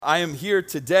I am here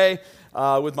today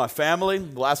with my family.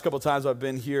 The last couple of times I've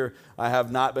been here, I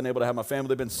have not been able to have my family.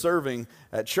 They've been serving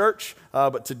at church,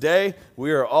 but today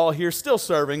we are all here still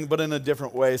serving, but in a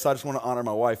different way. So I just want to honor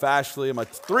my wife, Ashley, and my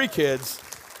three kids,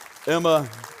 Emma,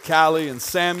 Callie, and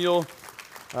Samuel.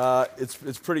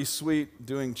 It's pretty sweet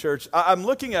doing church. I'm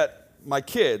looking at my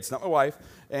kids, not my wife,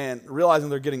 and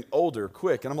realizing they're getting older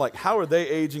quick. And I'm like, how are they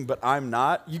aging, but I'm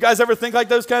not? You guys ever think like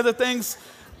those kinds of things?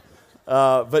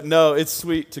 But no, it's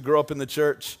sweet to grow up in the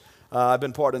church. I've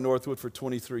been part of Northwood for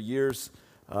 23 years.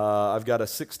 I've got a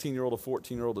 16-year-old, a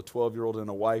 14-year-old, a 12-year-old, and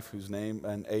a wife whose name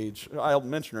and age, I'll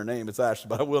mention her name, it's Ashley,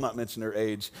 but I will not mention her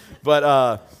age.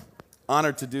 But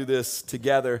honored to do this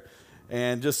together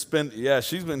and just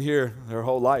she's been here her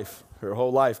whole life,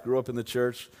 grew up in the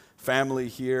church, family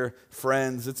here,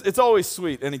 friends. It's always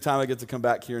sweet anytime I get to come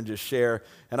back here and just share.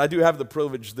 And I do have the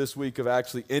privilege this week of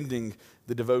actually ending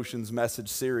the Devotions message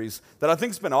series that I think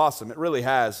has been awesome. It really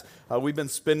has. We've been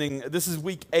this is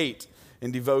week 8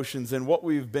 in Devotions, and what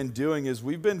we've been doing is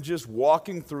we've been just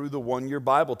walking through the one-year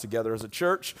Bible together as a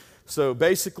church. So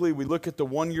basically, we look at the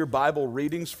one-year Bible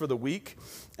readings for the week,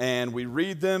 and we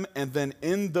read them, and then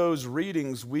in those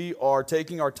readings, we are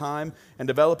taking our time and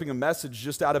developing a message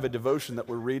just out of a devotion that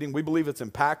we're reading. We believe it's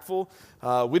impactful.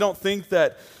 We don't think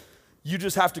that you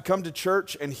just have to come to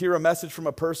church and hear a message from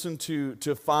a person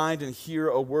to find and hear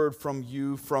a word from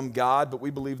you from God, but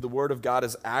we believe the Word of God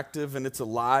is active and it's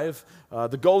alive.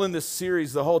 The goal in this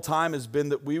series the whole time has been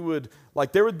that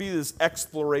there would be this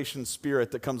exploration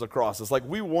spirit that comes across us. Like,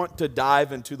 we want to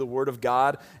dive into the Word of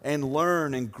God and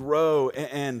learn and grow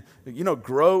and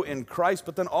grow in Christ,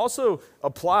 but then also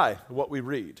apply what we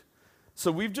read.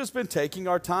 So we've just been taking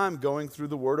our time going through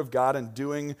the Word of God and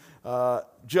doing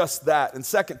just that. In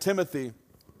 2 Timothy,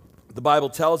 the Bible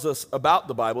tells us about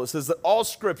the Bible. It says that all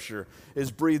Scripture is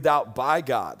breathed out by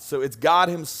God. So it's God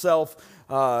Himself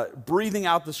breathing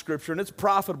out the Scripture, and it's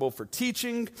profitable for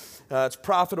teaching, it's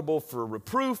profitable for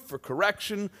reproof, for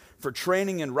correction, for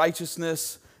training in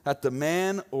righteousness, that the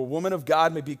man or woman of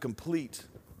God may be complete,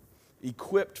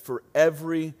 equipped for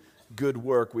every good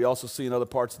work. We also see in other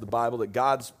parts of the Bible that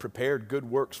God's prepared good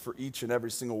works for each and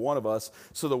every single one of us.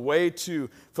 So the way to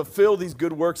fulfill these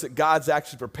good works that God's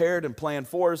actually prepared and planned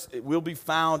for us, it will be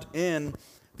found in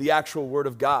the actual Word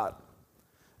of God.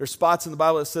 There's spots in the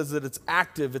Bible that says that it's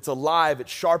active, it's alive,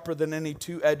 it's sharper than any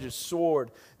two-edged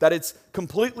sword, that it's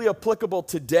completely applicable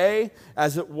today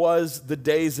as it was the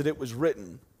days that it was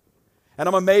written. And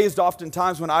I'm amazed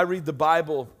oftentimes when I read the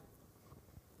Bible,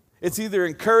 it's either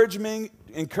encouraging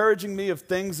me of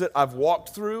things that I've walked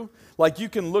through. Like, you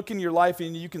can look in your life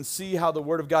and you can see how the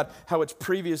Word of God, how it's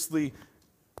previously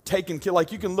taken care.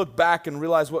 Like, you can look back and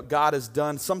realize what God has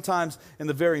done. Sometimes in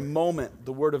the very moment,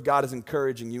 the Word of God is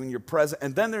encouraging you and you're present.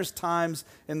 And then there's times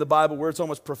in the Bible where it's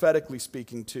almost prophetically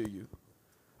speaking to you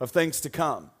of things to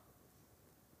come.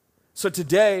 So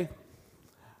today,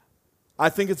 I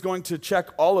think it's going to check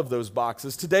all of those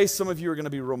boxes. Today, some of you are going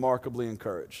to be remarkably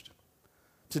encouraged.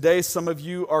 Today, some of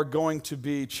you are going to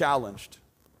be challenged.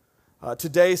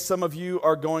 Today, some of you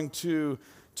are going to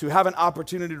have an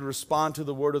opportunity to respond to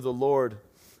the word of the Lord,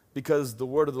 because the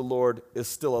word of the Lord is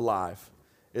still alive.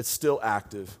 It's still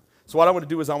active. So what I want to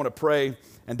do is I want to pray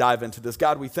and dive into this.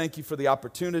 God, we thank you for the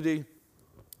opportunity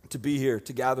to be here,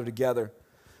 to gather together.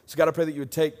 So God, I pray that you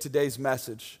would take today's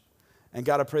message, and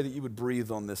God, I pray that you would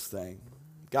breathe on this thing.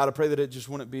 God, I pray that it just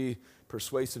wouldn't be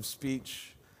persuasive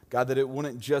speech. God, that it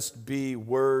wouldn't just be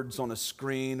words on a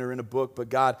screen or in a book, but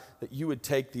God, that you would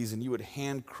take these and you would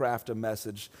handcraft a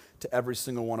message to every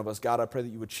single one of us. God, I pray that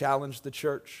you would challenge the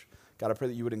church. God, I pray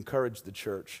that you would encourage the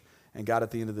church. And God,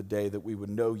 at the end of the day, that we would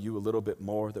know you a little bit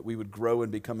more, that we would grow in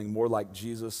becoming more like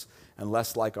Jesus and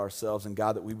less like ourselves. And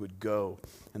God, that we would go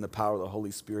in the power of the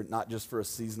Holy Spirit, not just for a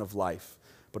season of life,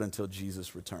 but until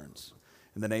Jesus returns.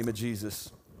 In the name of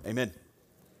Jesus, amen.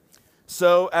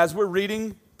 So as we're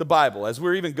reading the Bible, as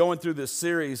we're even going through this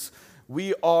series,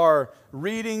 we are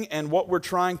reading, and what we're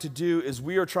trying to do is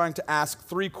we are trying to ask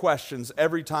 3 questions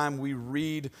every time we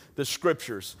read the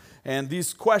Scriptures. And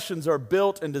these questions are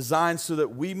built and designed so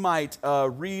that we might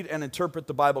read and interpret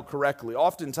the Bible correctly.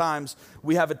 Oftentimes,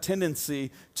 we have a tendency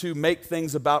to make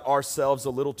things about ourselves a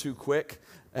little too quick.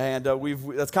 And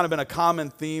that's kind of been a common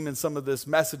theme in some of this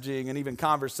messaging and even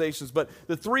conversations. But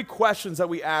the 3 questions that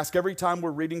we ask every time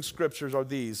we're reading Scriptures are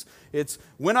these. It's,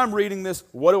 when I'm reading this,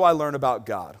 what do I learn about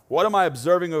God? What am I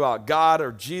observing about God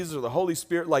or Jesus or the Holy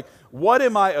Spirit? Like, what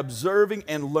am I observing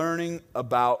and learning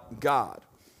about God?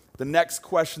 The next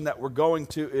question that we're going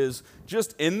to is,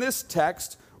 just in this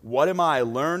text, what am I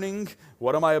learning?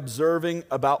 What am I observing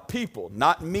about people?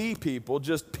 Not me people,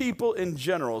 just people in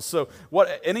general. So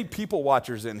any people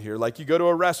watchers in here, like you go to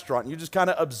a restaurant and you just kind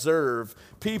of observe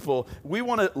people. We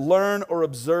want to learn or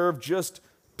observe just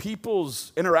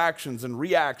people's interactions and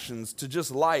reactions to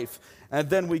just life. And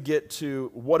then we get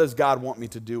to, what does God want me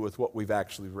to do with what we've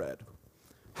actually read?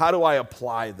 How do I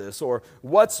apply this? Or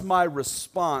what's my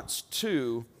response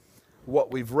to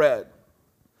what we've read?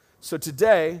 So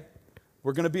today,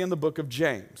 we're going to be in the book of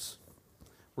James.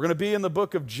 We're going to be in the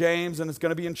book of James, and it's going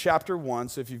to be in chapter 1.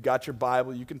 So if you've got your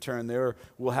Bible, you can turn there.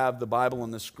 We'll have the Bible on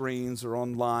the screens or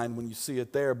online when you see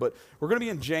it there. But we're going to be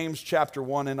in James chapter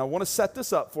 1, and I want to set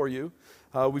this up for you.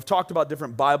 We've talked about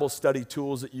different Bible study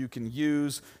tools that you can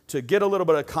use to get a little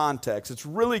bit of context. It's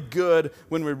really good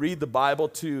when we read the Bible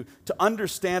to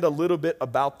understand a little bit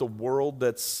about the world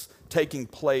that's taking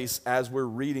place as we're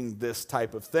reading this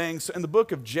type of thing. So in the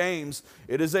book of James,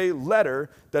 it is a letter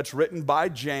that's written by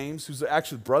James, who's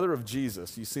actually the brother of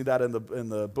Jesus. You see that in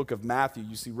the book of Matthew.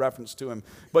 You see reference to him.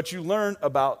 But you learn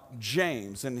about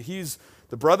James, and he's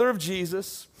the brother of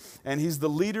Jesus, and he's the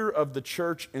leader of the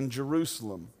church in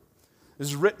Jerusalem. This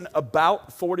is written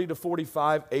about 40 to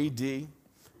 45 AD.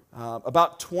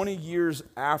 About 20 years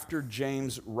after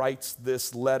James writes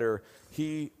this letter,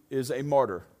 he is a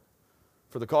martyr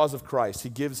for the cause of Christ. He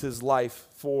gives his life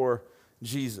for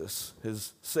Jesus,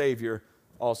 his Savior,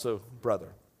 also brother.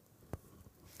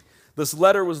 This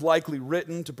letter was likely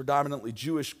written to predominantly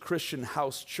Jewish Christian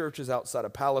house churches outside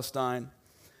of Palestine,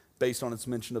 based on its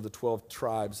mention of the 12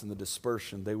 tribes and the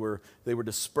dispersion. They were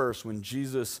dispersed. When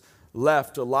Jesus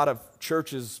left, a lot of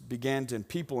churches and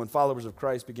people and followers of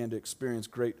Christ began to experience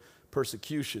great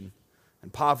persecution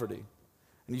and poverty.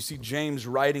 And you see James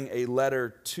writing a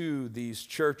letter to these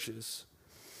churches.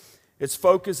 Its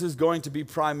focus is going to be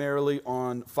primarily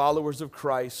on followers of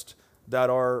Christ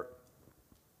that are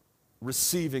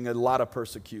receiving a lot of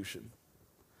persecution,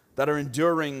 that are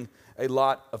enduring a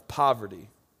lot of poverty.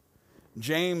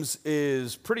 James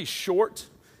is pretty short.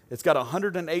 It's got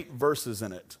 108 verses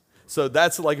in it. So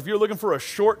that's like, if you're looking for a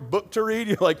short book to read,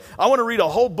 you're like, I want to read a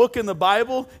whole book in the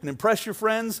Bible and impress your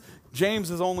friends. James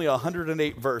is only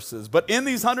 108 verses. But in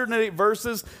these 108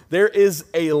 verses, there is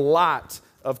a lot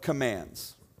of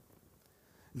commands.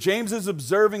 James is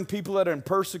observing people that are in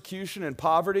persecution and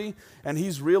poverty, and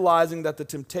he's realizing that the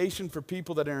temptation for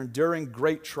people that are enduring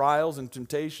great trials and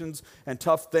temptations and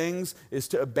tough things is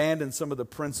to abandon some of the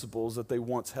principles that they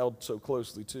once held so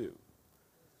closely to.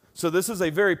 So this is a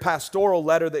very pastoral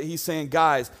letter that he's saying,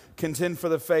 guys, contend for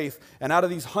the faith. And out of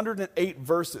these 108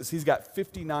 verses, he's got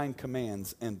 59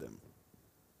 commands in them.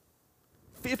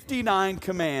 59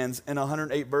 commands in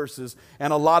 108 verses,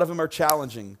 and a lot of them are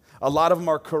challenging. A lot of them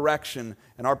are correction,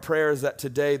 and our prayer is that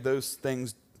today those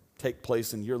things take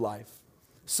place in your life.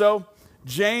 So,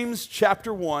 James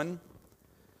chapter 1,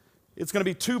 it's going to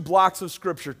be 2 blocks of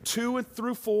scripture, 2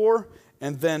 through 4,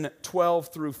 and then 12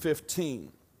 through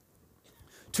 15.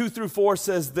 2 through 4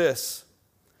 says this: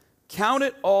 "Count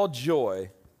it all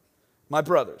joy, my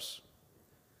brothers,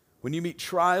 when you meet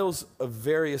trials of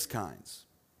various kinds.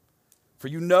 For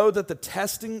you know that the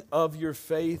testing of your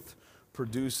faith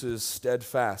produces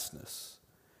steadfastness.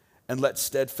 And let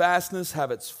steadfastness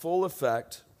have its full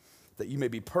effect, that you may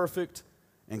be perfect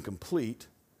and complete,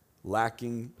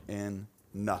 lacking in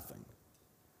nothing."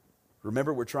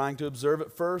 Remember, we're trying to observe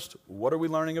it first. What are we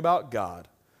learning about God?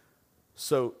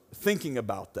 So thinking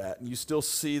about that, and you still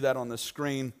see that on the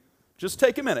screen, just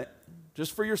take a minute,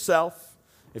 just for yourself.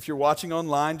 If you're watching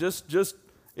online, just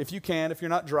if you can, if you're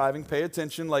not driving, pay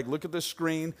attention, like look at the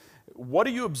screen. What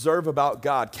do you observe about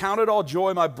God? "Count it all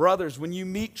joy, my brothers, when you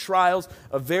meet trials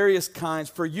of various kinds,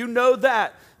 for you know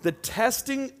that the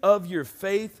testing of your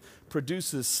faith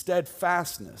produces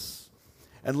steadfastness.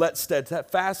 And let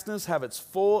steadfastness have its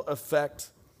full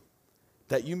effect,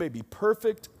 that you may be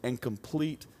perfect and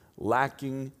complete,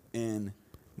 lacking in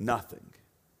nothing."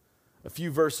 A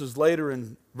few verses later,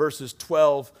 in verses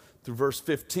 12 through verse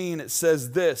 15, it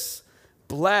says this: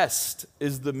 "Blessed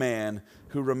is the man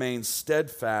who remains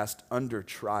steadfast under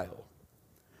trial.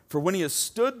 For when he has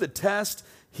stood the test,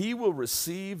 he will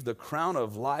receive the crown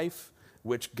of life,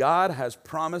 which God has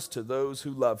promised to those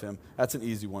who love him." That's an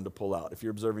easy one to pull out. If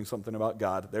you're observing something about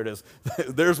God, there it is.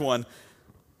 There's one.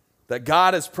 That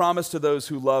God has promised to those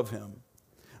who love him.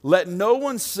 "Let no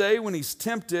one say when he's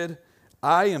tempted,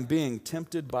 I am being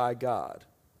tempted by God.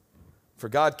 For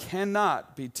God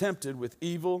cannot be tempted with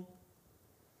evil,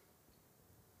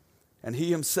 and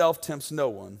he himself tempts no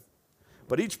one.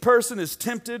 But each person is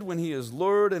tempted when he is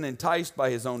lured and enticed by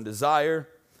his own desire.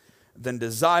 Then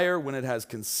desire, when it has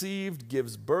conceived,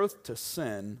 gives birth to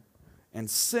sin, and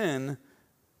sin,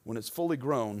 when it's fully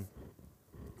grown,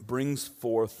 brings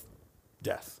forth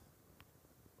death.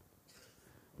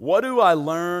 What do I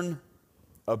learn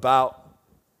about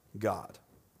God?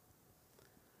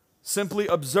 Simply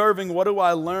observing, what do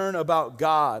I learn about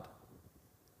God?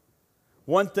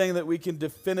 One thing that we can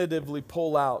definitively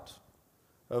pull out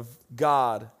of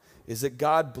God is that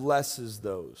God blesses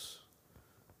those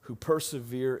who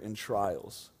persevere in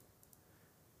trials,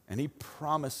 and He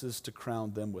promises to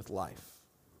crown them with life.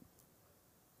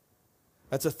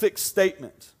 That's a thick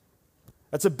statement.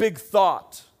 That's a big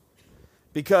thought,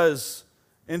 because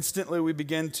instantly we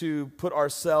begin to put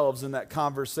ourselves in that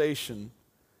conversation.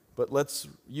 But let's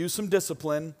use some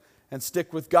discipline and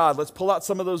stick with God. Let's pull out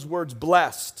some of those words.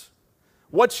 Blessed.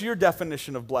 What's your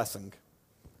definition of blessing?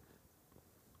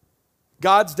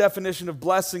 God's definition of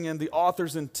blessing and the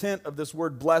author's intent of this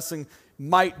word blessing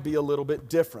might be a little bit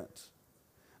different.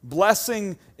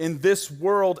 Blessing in this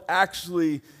world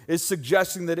actually is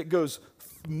suggesting that it goes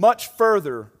much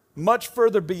further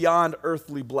beyond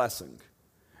earthly blessing.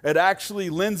 It actually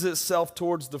lends itself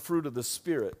towards the fruit of the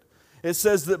Spirit. It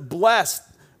says that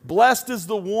blessed is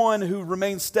the one who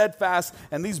remains steadfast,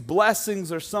 and these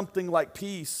blessings are something like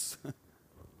peace,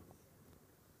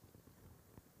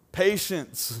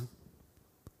 patience,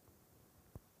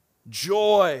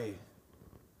 joy,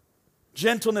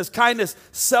 gentleness, kindness,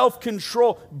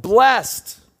 self-control.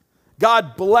 Blessed.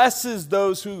 God blesses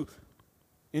those who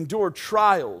endure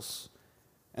trials,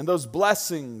 and those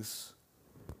blessings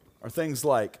are things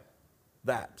like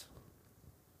that.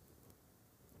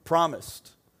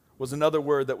 Promised was another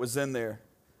word that was in there.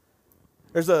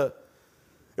 There's a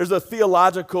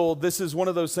theological, this is one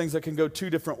of those things that can go two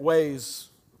different ways,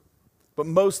 but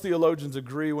most theologians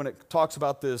agree when it talks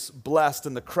about this blessed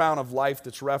and the crown of life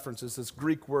that's referenced is this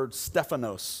Greek word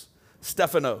Stephanos.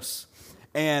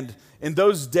 And in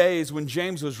those days when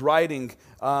James was writing,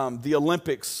 the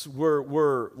Olympics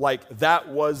were like, that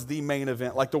was the main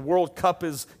event. Like the World Cup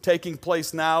is taking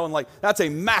place now, and like that's a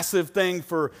massive thing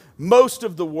for most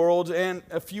of the world and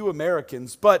a few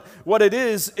Americans. But what it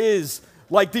is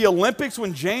like the Olympics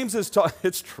when James is talking,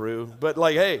 it's true, but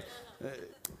like, hey,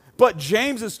 but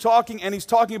James is talking, and he's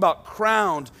talking about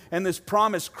crowned, and this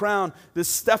promised crown, this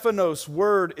Stephanos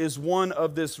word is one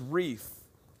of this wreath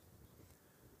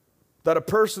that a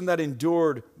person that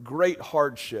endured great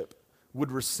hardship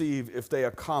would receive if they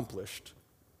accomplished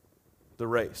the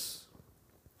race.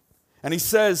 And he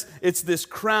says it's this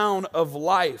crown of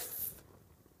life.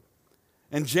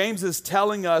 And James is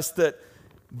telling us that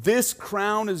this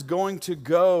crown is going to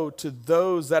go to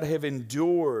those that have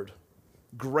endured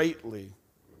greatly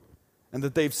and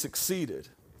that they've succeeded.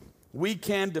 We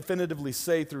can definitively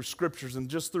say through scriptures and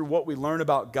just through what we learn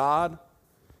about God,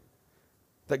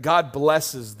 that God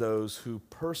blesses those who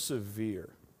persevere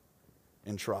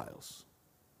in trials.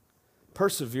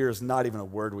 Persevere is not even a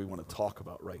word we want to talk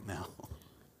about right now.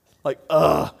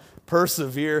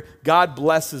 Persevere. God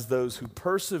blesses those who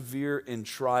persevere in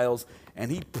trials,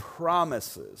 and He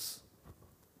promises,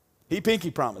 He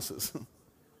pinky promises,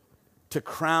 to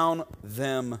crown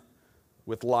them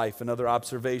with life. Another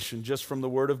observation just from the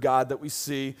Word of God that we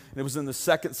see, and it was in the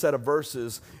second set of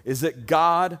verses, is that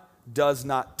God does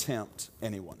not tempt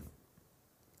anyone.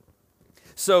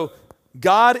 So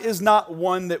God is not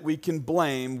one that we can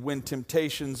blame when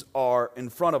temptations are in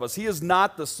front of us. He is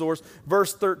not the source.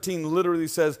 Verse 13 literally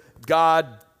says, God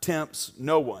tempts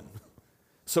no one.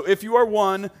 So if you are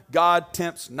one, God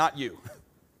tempts not you.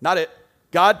 Not it.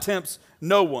 God tempts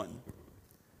no one.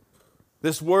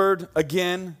 This word,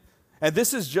 again, and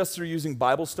this is just through using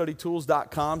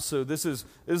BibleStudyTools.com, so this is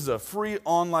a free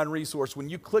online resource. When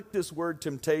you click this word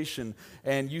temptation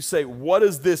and you say, what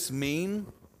does this mean?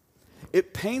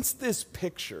 It paints this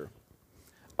picture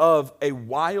of a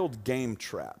wild game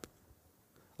trap.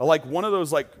 Like one of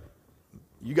those, like,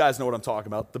 you guys know what I'm talking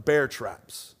about, the bear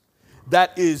traps.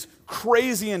 That is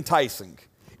crazy enticing.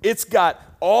 It's got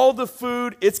all the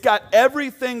food. It's got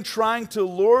everything trying to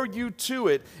lure you to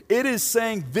it. It is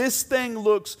saying this thing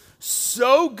looks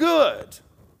so good.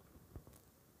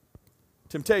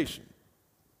 Temptation.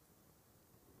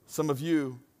 Some of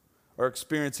you are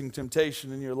experiencing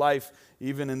temptation in your life,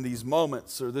 even in these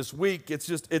moments or this week.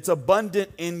 It's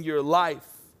abundant in your life.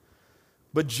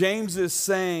 But James is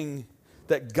saying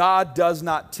that God does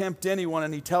not tempt anyone,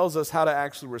 and he tells us how to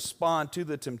actually respond to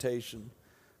the temptation.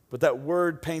 But that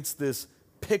word paints this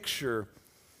picture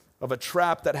of a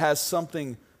trap that has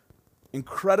something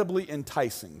incredibly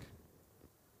enticing,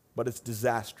 but it's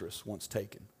disastrous once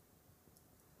taken.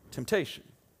 Temptation.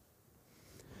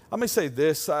 Let me say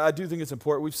this. I do think it's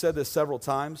important. We've said this several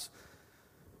times.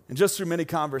 And just through many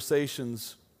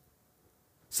conversations,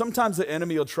 sometimes the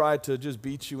enemy will try to just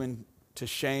beat you to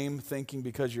shame, thinking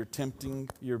because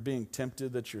you're being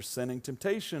tempted that you're sinning.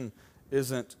 Temptation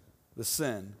isn't the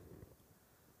sin.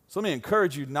 So let me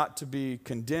encourage you not to be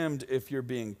condemned if you're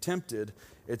being tempted.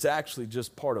 It's actually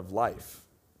just part of life.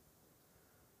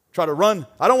 Try to run,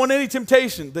 I don't want any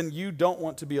temptation, then you don't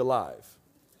want to be alive.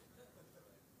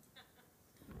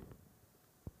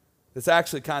 This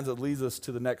actually kind of leads us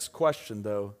to the next question,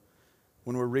 though.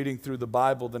 When we're reading through the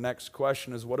Bible, the next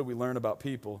question is, what do we learn about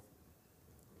people?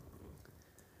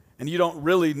 And you don't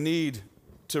really need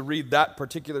to read that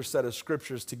particular set of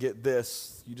scriptures to get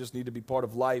this. You just need to be part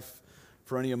of life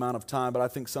for any amount of time. But I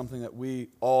think something that we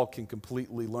all can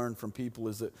completely learn from people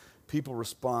is that people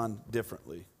respond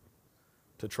differently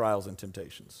to trials and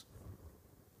temptations.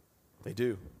 They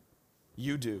do.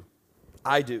 You do.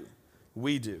 I do.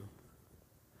 We do.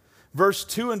 Verse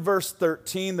 2 and verse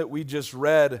 13 that we just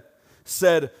read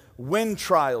said, when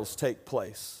trials take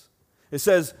place. It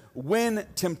says, when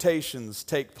temptations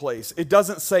take place. It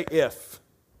doesn't say if,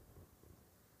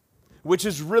 which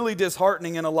is really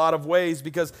disheartening in a lot of ways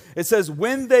because it says,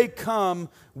 when they come,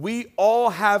 we all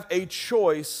have a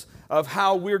choice of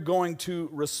how we're going to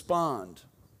respond.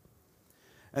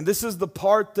 And this is the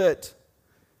part that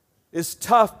is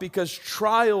tough because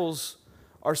trials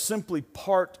are simply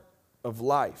part of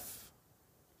life.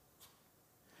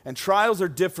 And trials are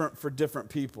different for different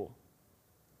people.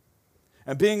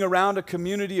 And being around a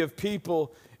community of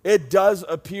people, it does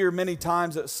appear many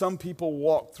times that some people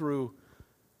walk through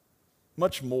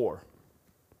much more.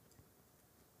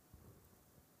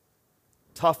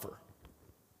 Tougher.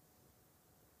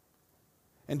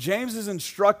 And James is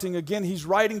instructing, again, he's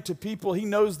writing to people, he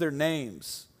knows their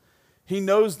names. He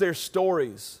knows their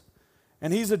stories.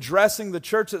 And he's addressing the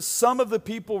church that some of the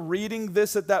people reading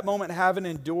this at that moment haven't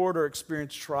endured or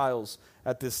experienced trials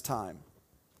at this time.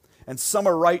 And some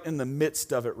are right in the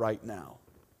midst of it right now.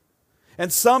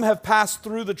 And some have passed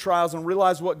through the trials and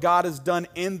realized what God has done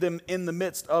in them in the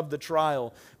midst of the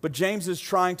trial. But James is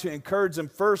trying to encourage them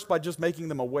first by just making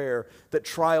them aware that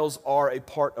trials are a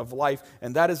part of life.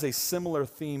 And that is a similar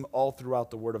theme all throughout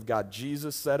the Word of God.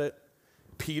 Jesus said it.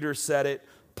 Peter said it.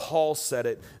 Paul said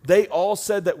it. They all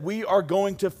said that we are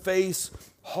going to face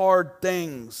hard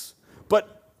things,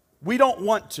 but we don't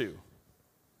want to.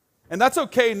 And that's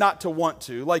okay not to want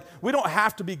to. Like, we don't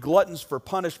have to be gluttons for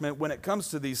punishment when it comes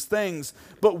to these things,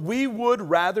 but we would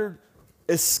rather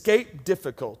escape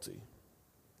difficulty.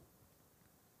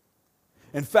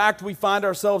 In fact, we find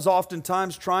ourselves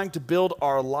oftentimes trying to build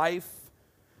our life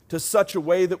to such a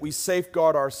way that we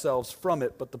safeguard ourselves from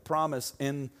it, but the promise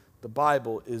in the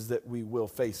Bible is that we will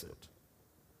face it.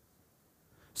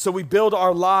 So we build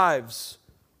our lives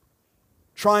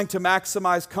trying to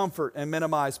maximize comfort and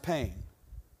minimize pain.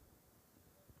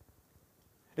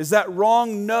 Is that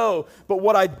wrong? No. But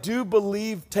what I do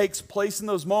believe takes place in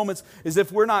those moments is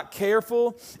if we're not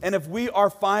careful and if we are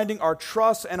finding our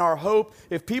trust and our hope,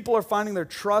 if people are finding their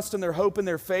trust and their hope and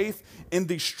their faith in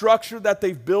the structure that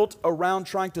they've built around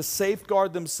trying to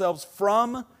safeguard themselves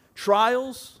from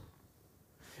trials,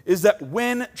 is that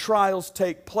when trials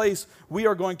take place, we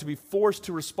are going to be forced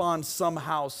to respond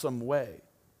somehow, some way.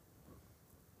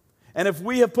 And if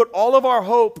we have put all of our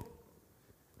hope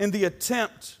in the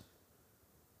attempt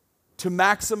to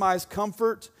maximize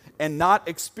comfort and not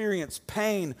experience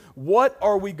pain, what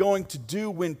are we going to do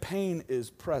when pain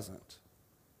is present?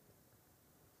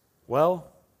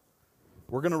 Well,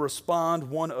 we're going to respond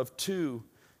one of two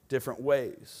different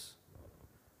ways.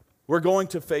 We're going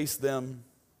to face them.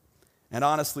 And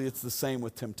honestly, it's the same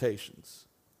with temptations.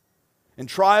 In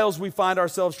trials, we find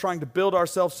ourselves trying to build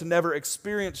ourselves to never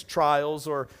experience trials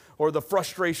or the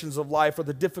frustrations of life or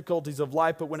the difficulties of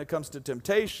life. But when it comes to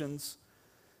temptations,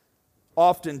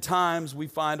 oftentimes we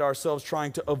find ourselves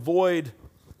trying to avoid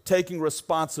taking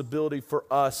responsibility for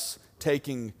us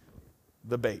taking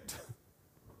the bait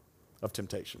of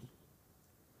temptation.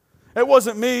 It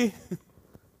wasn't me.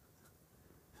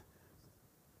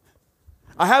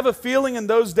 I have a feeling in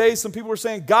those days some people were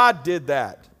saying, God did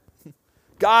that.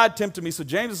 God tempted me. So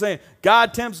James is saying,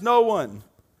 God tempts no one.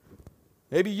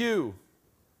 Maybe you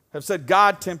have said,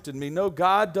 God tempted me. No,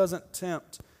 God doesn't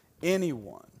tempt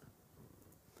anyone.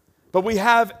 But we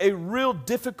have a real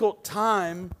difficult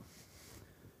time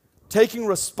taking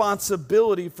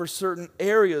responsibility for certain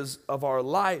areas of our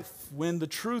life when the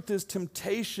truth is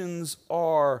temptations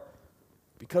are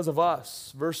because of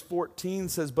us. Verse 14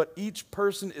 says, but each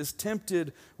person is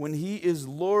tempted when he is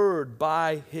lured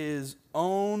by his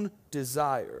own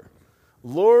desire.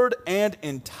 Lured and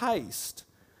enticed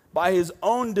by his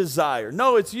own desire.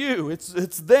 No, it's you. It's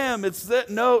them. It's that.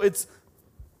 No, this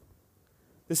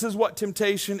is what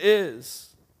temptation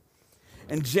is.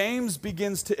 And James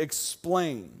begins to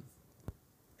explain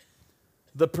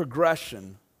the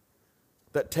progression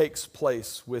that takes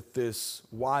place with this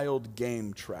wild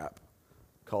game trap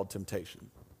called temptation.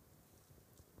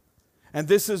 And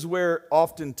this is where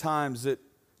oftentimes it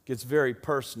gets very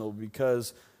personal,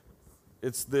 because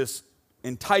it's this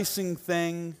enticing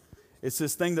thing. It's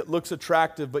this thing that looks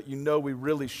attractive, but you know we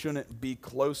really shouldn't be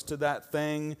close to that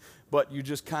thing, but you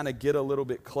just kind of get a little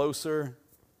bit closer.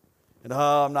 And,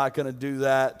 I'm not going to do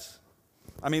that.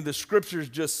 I mean, the scriptures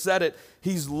just said it.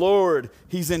 He's lured,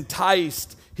 he's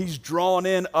enticed, he's drawn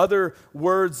in. Other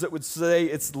words that would say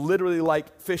it's literally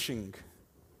like fishing.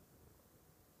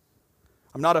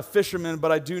 I'm not a fisherman, but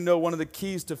I do know one of the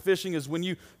keys to fishing is when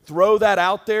you throw that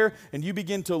out there and you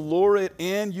begin to lure it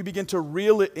in, you begin to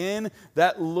reel it in,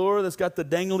 that lure that's got the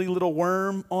dangly little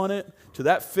worm on it, to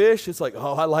that fish, it's like,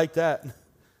 oh, I like that.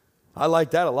 I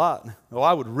like that a lot. Oh,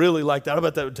 I would really like that. I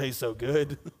bet that would taste so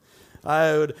good.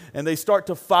 And they start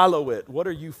to follow it. What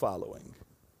are you following?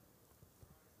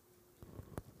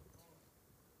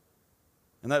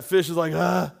 And that fish is like,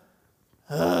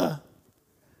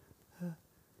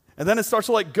 And then it starts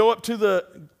to like go up to the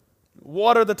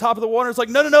water, the top of the water. It's like,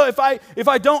 no, if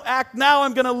I don't act now,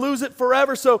 I'm going to lose it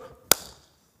forever. So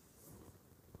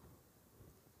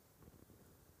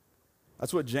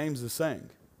that's what James is saying.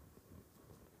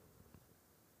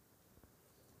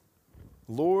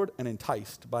 Lured and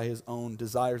enticed by his own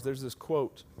desires. There's this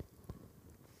quote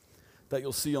that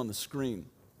you'll see on the screen.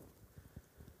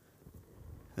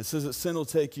 It says that sin will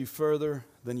take you further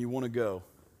than you want to go.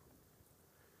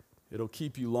 It'll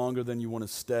keep you longer than you want to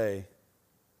stay.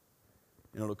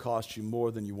 And it'll cost you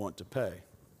more than you want to pay.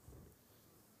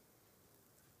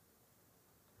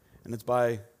 And it's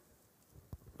by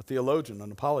a theologian,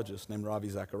 an apologist named Ravi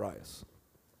Zacharias.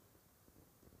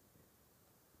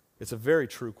 It's a very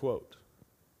true quote.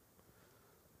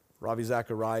 Ravi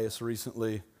Zacharias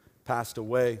recently passed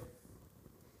away,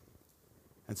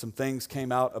 and some things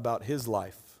came out about his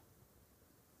life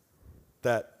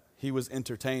that he was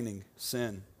entertaining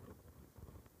sin.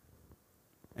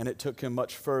 And it took him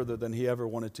much further than he ever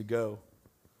wanted to go.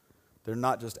 They're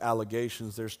not just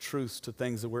allegations, there's truths to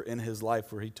things that were in his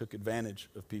life where he took advantage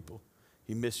of people.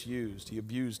 He misused, he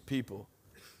abused people.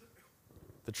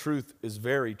 The truth is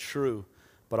very true,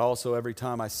 but also every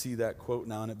time I see that quote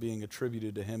now and it being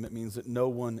attributed to him, it means that no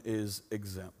one is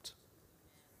exempt.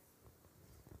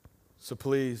 So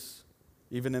please,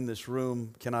 even in this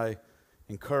room, can I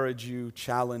encourage you,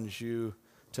 challenge you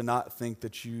to not think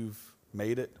that you've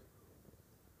made it,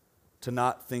 to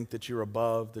not think that you're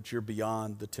above, that you're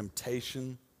beyond the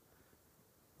temptation.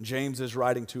 James is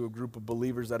writing to a group of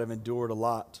believers that have endured a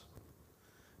lot.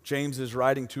 James is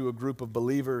writing to a group of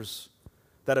believers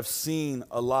that have seen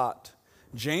a lot.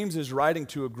 James is writing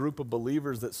to a group of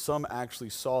believers that some actually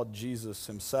saw Jesus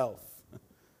himself.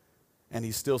 And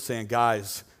he's still saying,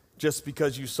 guys, just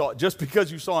because you saw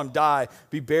him die,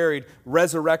 be buried,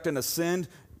 resurrect, and ascend,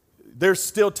 there's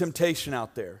still temptation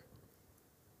out there.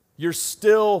 You're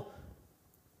still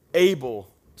able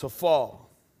to fall.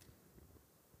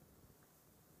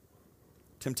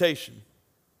 Temptation.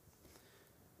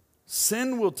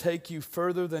 Sin will take you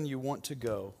further than you want to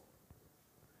go.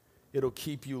 It'll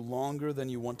keep you longer than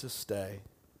you want to stay.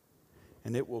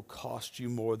 And it will cost you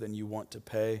more than you want to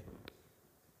pay.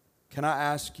 Can I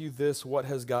ask you this? What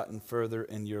has gotten further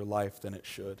in your life than it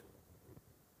should?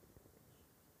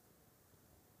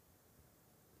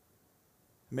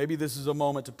 Maybe this is a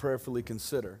moment to prayerfully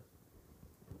consider.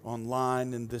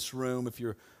 Online, in this room, if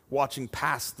you're watching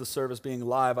past the service being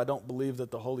live, I don't believe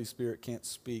that the Holy Spirit can't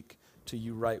speak to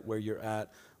you right where you're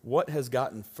at. What has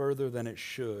gotten further than it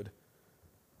should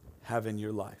have in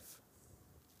your life?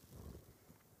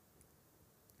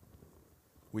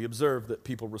 We observe that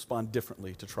people respond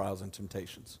differently to trials and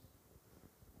temptations.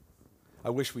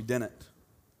 I wish we didn't.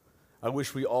 I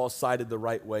wish we all sided the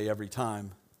right way every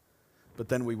time, but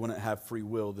then we wouldn't have free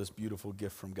will, this beautiful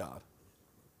gift from God.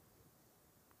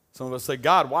 Some of us say,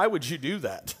 God, why would you do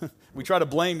that? We try to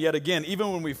blame yet again.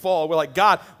 Even when we fall, we're like,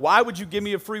 God, why would you give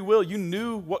me a free will? You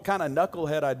knew what kind of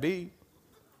knucklehead I'd be.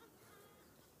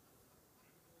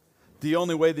 The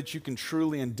only way that you can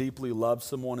truly and deeply love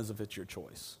someone is if it's your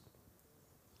choice.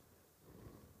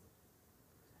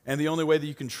 And the only way that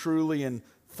you can truly and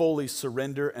fully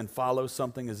surrender and follow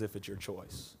something is if it's your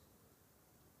choice.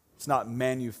 It's not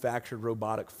manufactured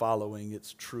robotic following,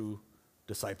 it's true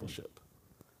discipleship.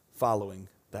 Following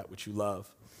that which you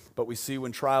love. But we see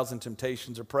when trials and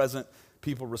temptations are present,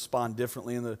 people respond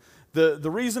differently. And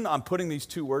the reason I'm putting these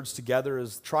two words together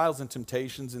is trials and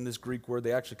temptations in this Greek word,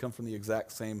 they actually come from the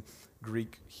exact same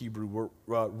Greek Hebrew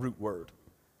root word.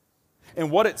 And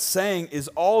what it's saying is,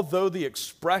 although the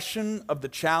expression of the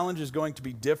challenge is going to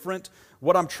be different,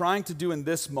 what I'm trying to do in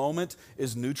this moment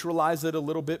is neutralize it a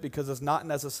little bit, because it's not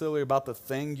necessarily about the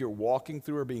thing you're walking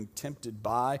through or being tempted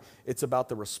by. It's about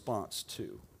the response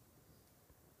to.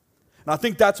 And I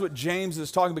think that's what James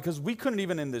is talking, because we couldn't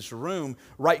even in this room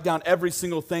write down every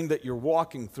single thing that you're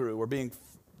walking through or being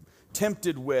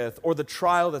tempted with or the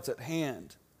trial that's at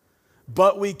hand.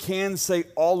 But we can say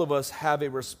all of us have a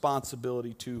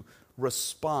responsibility to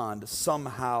respond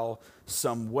somehow,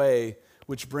 some way,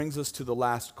 which brings us to the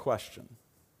last question.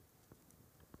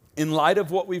 In light of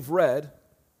what we've read,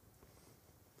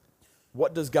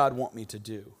 what does God want me to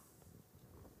do?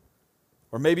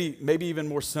 Or maybe even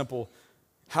more simple,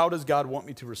 how does God want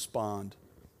me to respond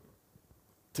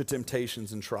to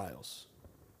temptations and trials?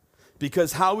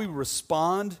 Because how we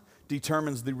respond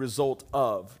determines the result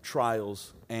of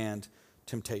trials and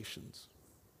temptations.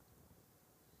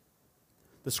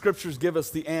 The scriptures give us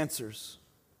the answers.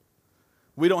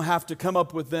 We don't have to come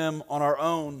up with them on our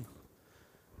own,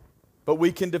 but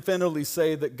we can definitively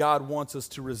say that God wants us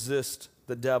to resist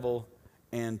the devil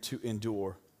and to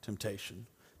endure temptation,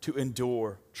 to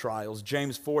endure trials.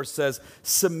 James 4 says,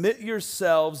 "Submit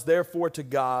yourselves therefore to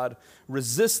God,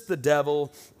 resist the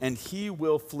devil, and he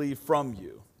will flee from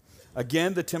you."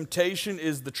 Again, the temptation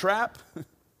is the trap.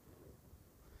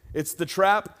 It's the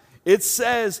trap. It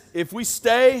says if we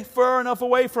stay far enough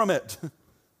away from it,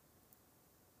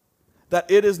 that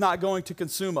it is not going to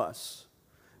consume us.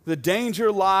 The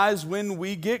danger lies when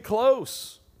we get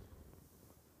close.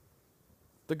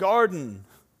 The garden.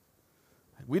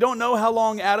 We don't know how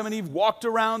long Adam and Eve walked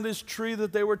around this tree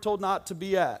that they were told not to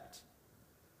be at.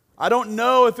 I don't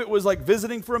know if it was like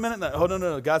visiting for a minute. Oh,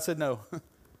 no, God said no.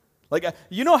 Like,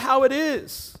 you know how it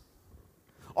is.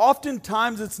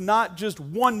 Oftentimes it's not just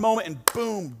one moment and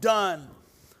boom, done.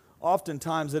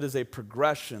 Oftentimes it is a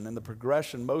progression, and the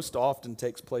progression most often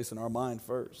takes place in our mind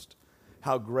first.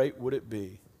 How great would it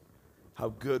be? How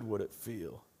good would it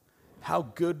feel? How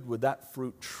good would that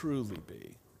fruit truly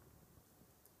be?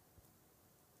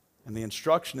 And the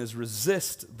instruction is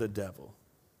resist the devil,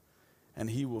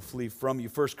 and he will flee from you.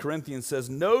 1 Corinthians says,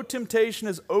 "No temptation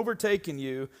has overtaken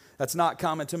you that's not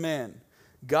common to man.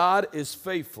 God is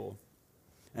faithful,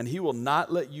 and he will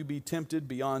not let you be tempted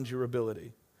beyond your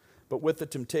ability. But with the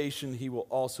temptation, he will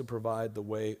also provide the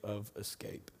way of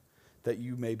escape, that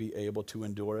you may be able to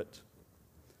endure it."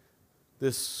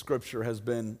 This scripture has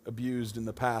been abused in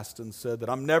the past and said that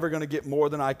I'm never going to get more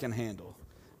than I can handle.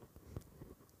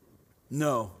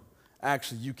 No,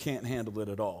 actually, you can't handle it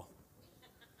at all.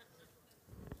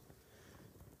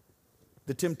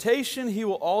 The temptation, he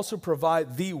will also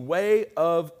provide the way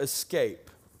of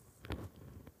escape.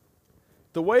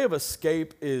 The way of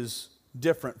escape is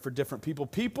different for different people.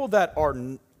 People that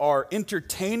are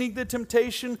entertaining the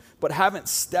temptation but haven't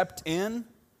stepped in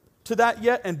to that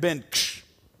yet and been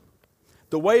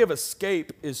the way of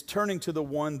escape is turning to the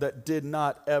one that did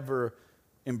not ever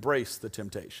embrace the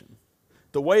temptation.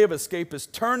 The way of escape is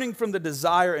turning from the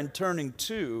desire and turning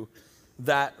to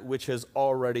that which has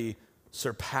already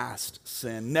surpassed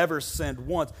sin, never sinned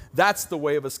once. That's the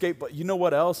way of escape. But you know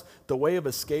what else? The way of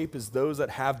escape is those that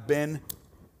have been.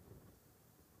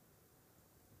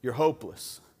 You're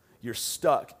hopeless. You're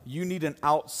stuck. You need an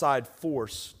outside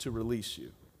force to release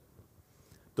you.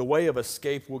 The way of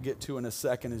escape we'll get to in a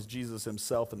second is Jesus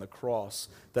himself and the cross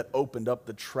that opened up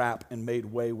the trap and made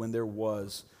way when there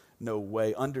was no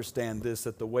way. Understand this,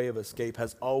 that the way of escape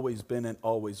has always been and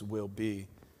always will be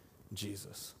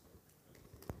Jesus.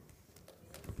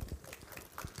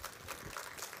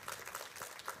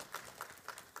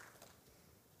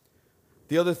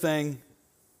 The other thing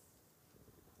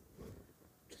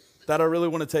that I really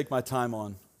want to take my time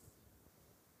on,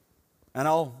 and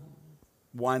I'll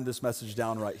wind this message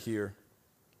down right here,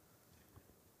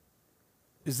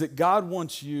 is that God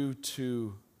wants you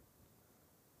to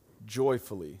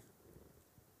joyfully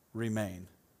remain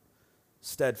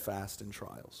steadfast in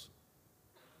trials.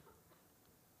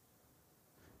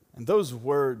 And those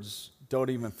words don't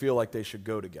even feel like they should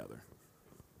go together.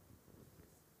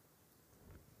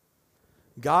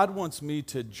 God wants me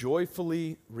to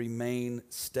joyfully remain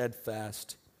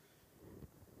steadfast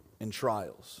in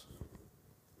trials.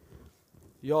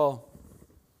 Y'all,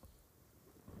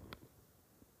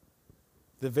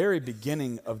 the very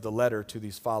beginning of the letter to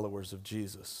these followers of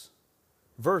Jesus,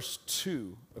 verse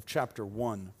 2 of chapter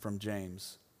 1 from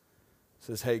James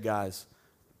says, "Hey guys,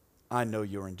 I know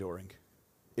you're enduring.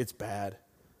 It's bad."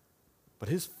 But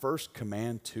his first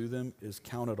command to them is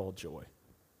count it all joy.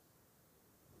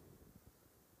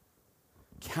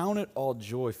 Count it all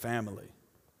joy, family.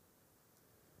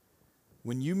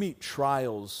 When you meet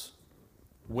trials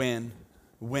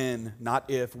when, not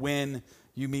if, when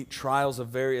you meet trials of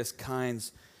various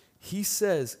kinds, he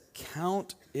says,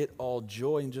 count it all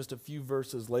joy. And just a few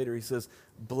verses later, he says,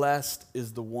 blessed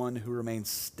is the one who remains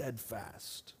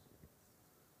steadfast,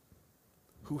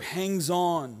 who hangs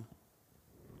on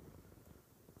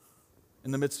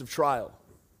in the midst of trial.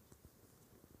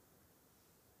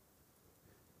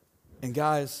 And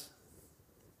guys,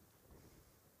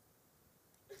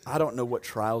 I don't know what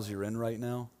trials you're in right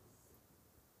now.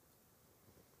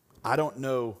 I don't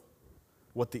know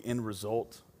what the end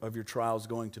result of your trial is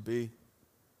going to be.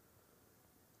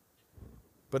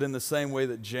 But in the same way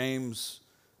that James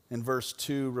in verse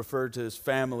 2 referred to his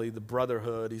family, the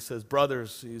brotherhood, he says,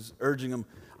 brothers, he's urging them,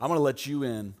 I'm going to let you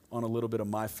in on a little bit of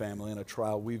my family in a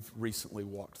trial we've recently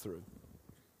walked through.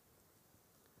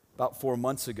 About 4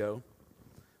 months ago,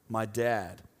 my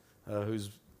dad, who's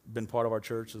been part of our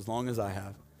church as long as I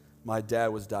have, my dad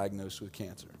was diagnosed with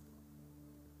cancer.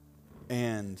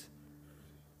 And,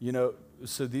 you know,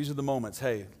 so these are the moments,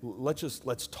 hey,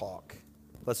 let's talk.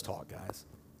 Let's talk, guys.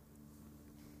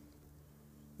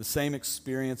 The same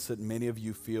experience that many of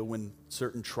you feel when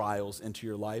certain trials enter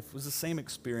your life was the same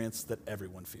experience that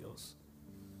everyone feels.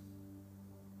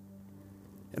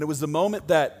 And it was the moment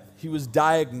that he was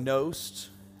diagnosed,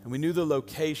 and we knew the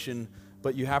location,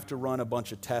 but you have to run a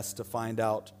bunch of tests to find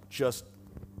out just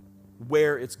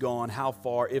where it's gone, how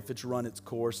far, if it's run its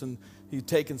course. And he'd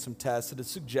taken some tests that had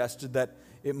suggested that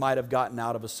it might have gotten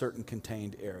out of a certain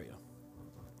contained area.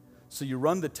 So you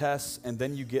run the tests, and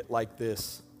then you get like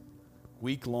this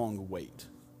week-long wait.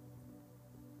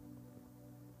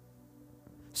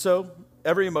 So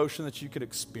every emotion that you could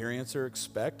experience or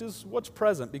expect is what's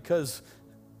present, because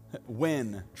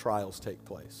when trials take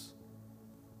place.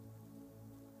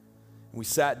 And we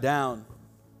sat down,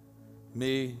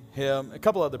 me, him, a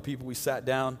couple other people, we sat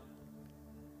down,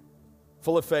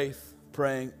 full of faith,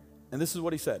 praying, and this is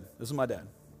what he said. This is my dad.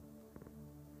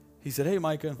 He said, hey,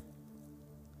 Micah,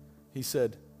 he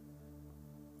said,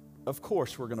 of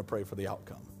course we're going to pray for the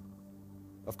outcome.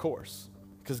 Of course.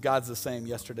 Because God's the same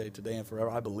yesterday, today, and forever.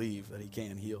 I believe that he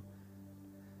can heal.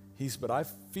 He said, but I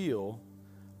feel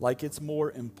like it's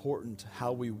more important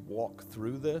how we walk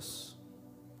through this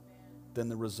than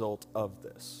the result of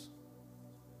this.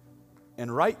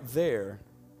 And right there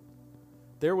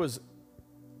was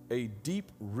a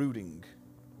deep rooting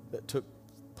that took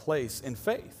place in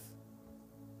faith.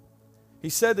 He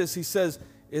said this, he says,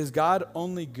 is God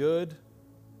only good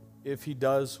if he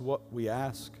does what we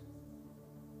ask?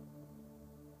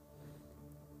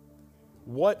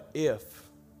 What if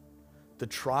the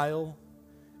trial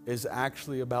is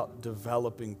actually about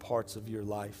developing parts of your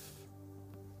life?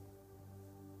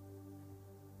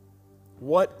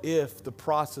 What if the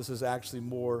process is actually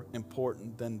more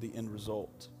important than the end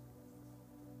result?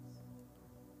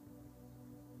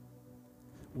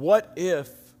 What if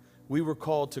we were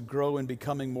called to grow in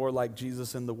becoming more like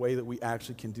Jesus, and the way that we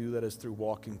actually can do that is through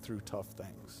walking through tough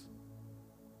things?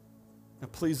 Now,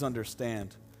 please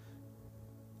understand,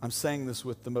 I'm saying this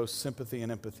with the most sympathy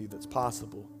and empathy that's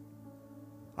possible.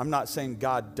 I'm not saying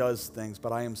God does things,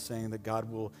 but I am saying that God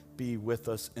will be with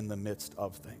us in the midst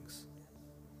of things.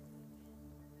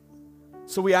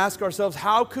 So we ask ourselves,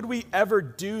 how could we ever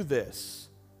do this?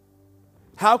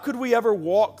 How could we ever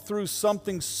walk through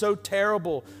something so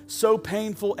terrible, so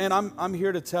painful? And I'm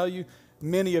here to tell you,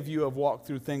 many of you have walked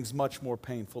through things much more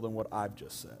painful than what I've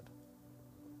just said.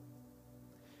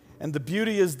 And the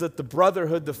beauty is that the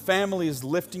brotherhood, the family, is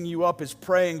lifting you up, is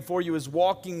praying for you, is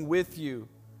walking with you.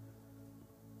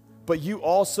 But you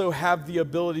also have the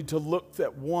ability to look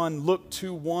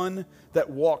to one that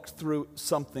walked through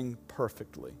something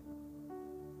perfectly.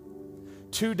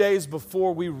 2 days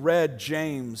before we read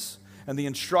James and the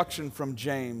instruction from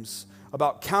James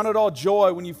about count it all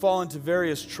joy when you fall into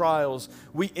various trials,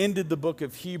 we ended the book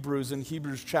of Hebrews in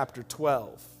Hebrews chapter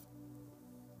 12.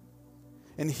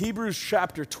 In Hebrews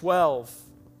chapter 12,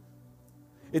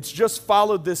 it's just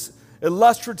followed this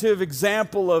illustrative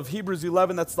example of Hebrews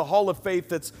 11, that's the Hall of Faith,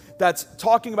 that's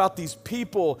talking about these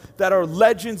people that are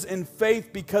legends in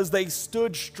faith because they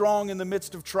stood strong in the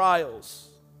midst of trials.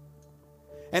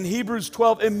 And Hebrews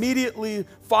 12 immediately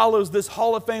follows this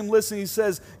Hall of Fame list, and he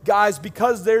says, guys,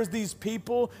 because there's these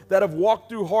people that have walked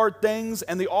through hard things,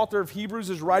 and the author of Hebrews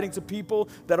is writing to people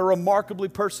that are remarkably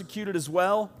persecuted as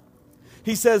well.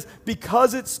 He says,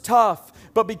 because it's tough,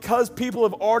 but because people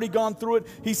have already gone through it,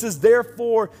 he says,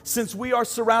 therefore, since we are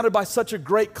surrounded by such a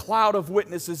great cloud of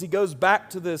witnesses, he goes back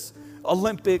to this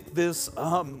Olympic, this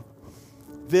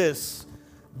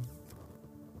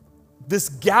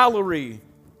gallery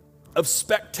of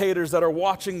spectators that are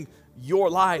watching your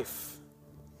life.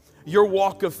 your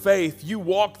walk of faith. You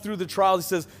walk through the trials. He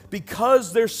says,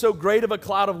 because there's so great of a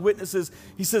cloud of witnesses,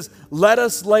 he says, let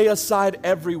us lay aside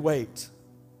every weight,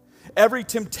 every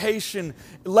temptation.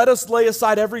 Let us lay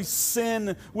aside every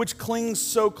sin which clings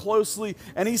so closely.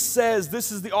 And he says,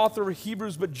 this is the author of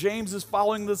Hebrews, but James is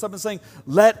following this up and saying,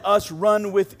 let us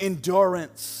run with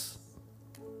endurance.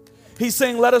 He's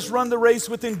saying, let us run the race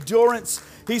with endurance.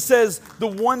 He says, the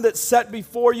one that's set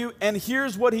before you. And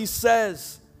here's what he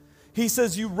says. He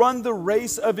says, you run the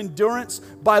race of endurance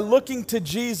by looking to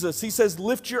Jesus. He says,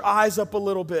 lift your eyes up a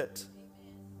little bit.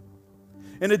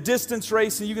 In a distance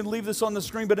race, and you can leave this on the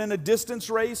screen, but in a distance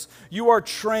race, you are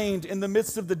trained in the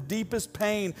midst of the deepest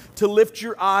pain to lift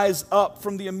your eyes up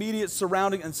from the immediate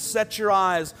surrounding and set your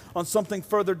eyes on something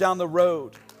further down the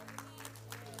road.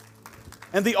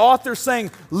 And the author saying,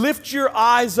 lift your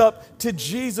eyes up to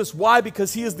Jesus. Why?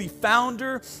 Because he is the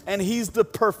founder and he's the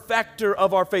perfecter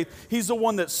of our faith. He's the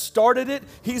one that started it.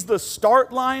 He's the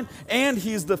start line and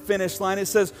he's the finish line. It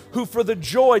says, who for the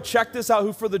joy, check this out,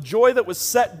 who for the joy that was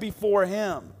set before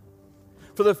him,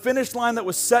 for the finish line that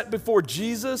was set before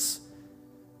Jesus,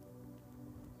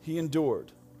 he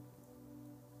endured.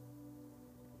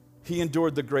 He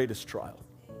endured the greatest trial,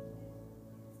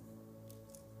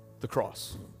 the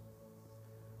cross.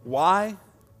 Why?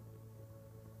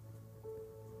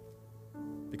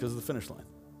 Because of the finish line.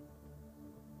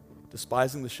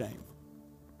 Despising the shame.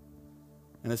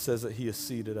 And it says that he is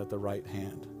seated at the right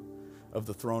hand of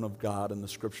the throne of God. And the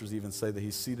scriptures even say that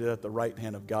he's seated at the right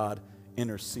hand of God,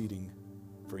 interceding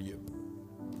for you.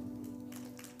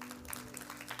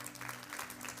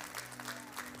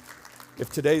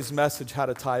 If today's message had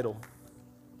a title,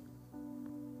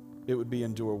 it would be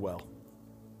Endure Well.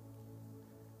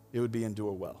 It would be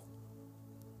endure well.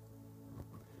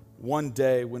 One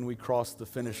day when we cross the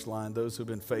finish line, those who've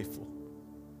been faithful,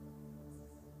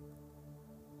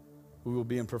 we will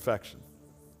be in perfection.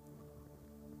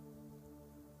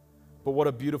 But what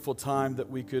a beautiful time that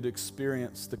we could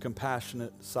experience the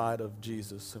compassionate side of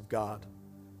Jesus, of God.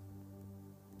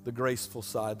 The graceful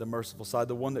side, the merciful side,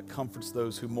 the one that comforts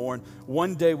those who mourn.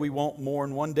 One day we won't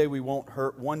mourn, one day we won't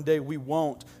hurt, one day we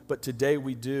won't, but today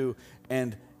we do.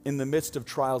 And in the midst of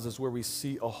trials is where we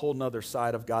see a whole nother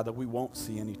side of God that we won't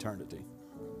see in eternity.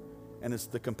 And it's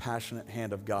the compassionate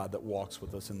hand of God that walks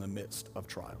with us in the midst of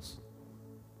trials.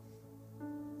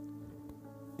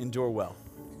 Endure well.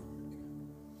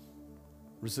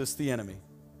 Resist the enemy.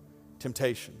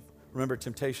 Temptation. Remember,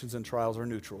 temptations and trials are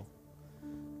neutral.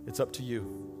 It's up to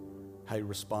you how you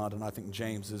respond. And I think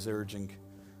James is urging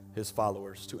his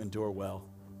followers to endure well.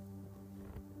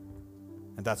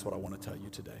 And that's what I want to tell you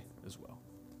today as well.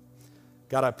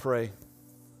 God, I pray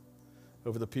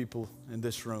over the people in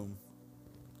this room.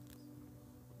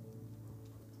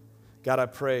 God, I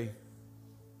pray,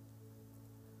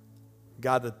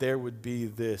 God, that there would be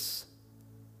this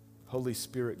Holy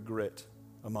Spirit grit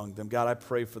among them. God, I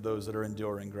pray for those that are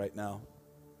enduring right now.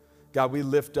 God, we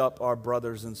lift up our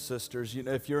brothers and sisters. You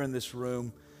know, if you're in this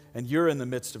room and you're in the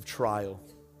midst of trial,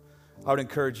 I would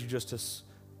encourage you just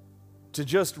to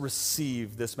just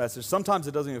receive this message. Sometimes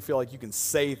it doesn't even feel like you can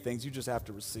say things. You just have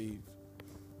to receive.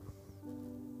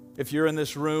 If you're in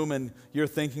this room and you're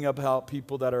thinking about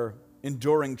people that are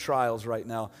enduring trials right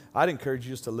now, I'd encourage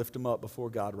you just to lift them up before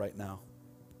God right now.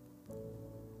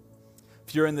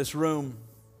 If you're in this room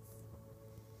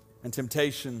and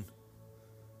temptation,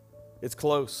 it's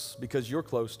close because you're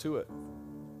close to it,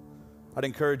 I'd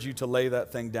encourage you to lay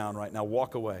that thing down right now.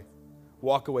 Walk away.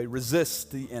 Walk away.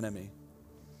 Resist the enemy.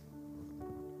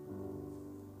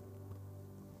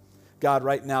 God,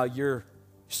 right now, you're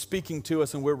speaking to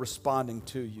us and we're responding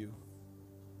to you.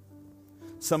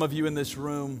 Some of you in this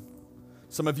room,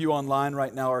 some of you online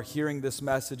right now are hearing this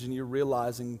message and you're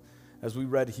realizing, as we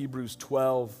read Hebrews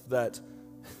 12, that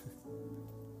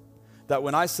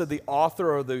when I said the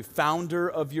author or the founder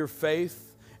of your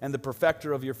faith and the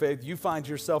perfecter of your faith, you find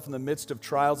yourself in the midst of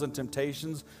trials and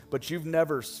temptations, but you've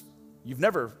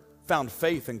never found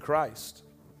faith in Christ.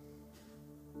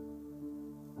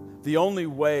 The only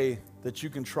way that you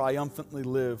can triumphantly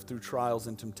live through trials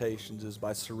and temptations is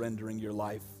by surrendering your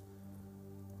life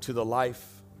to the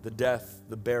life, the death,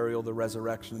 the burial, the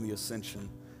resurrection, and the ascension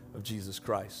of Jesus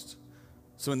Christ.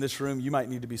 So in this room, you might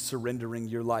need to be surrendering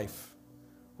your life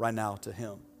right now to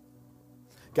Him.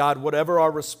 God, whatever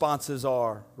our responses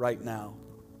are right now,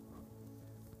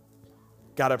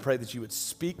 God, I pray that you would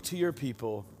speak to your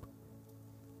people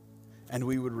and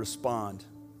we would respond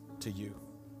to you.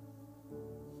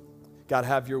 God,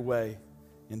 have your way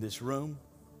in this room,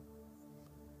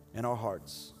 in our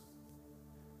hearts.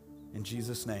 In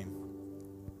Jesus' name,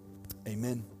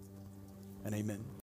 amen and amen.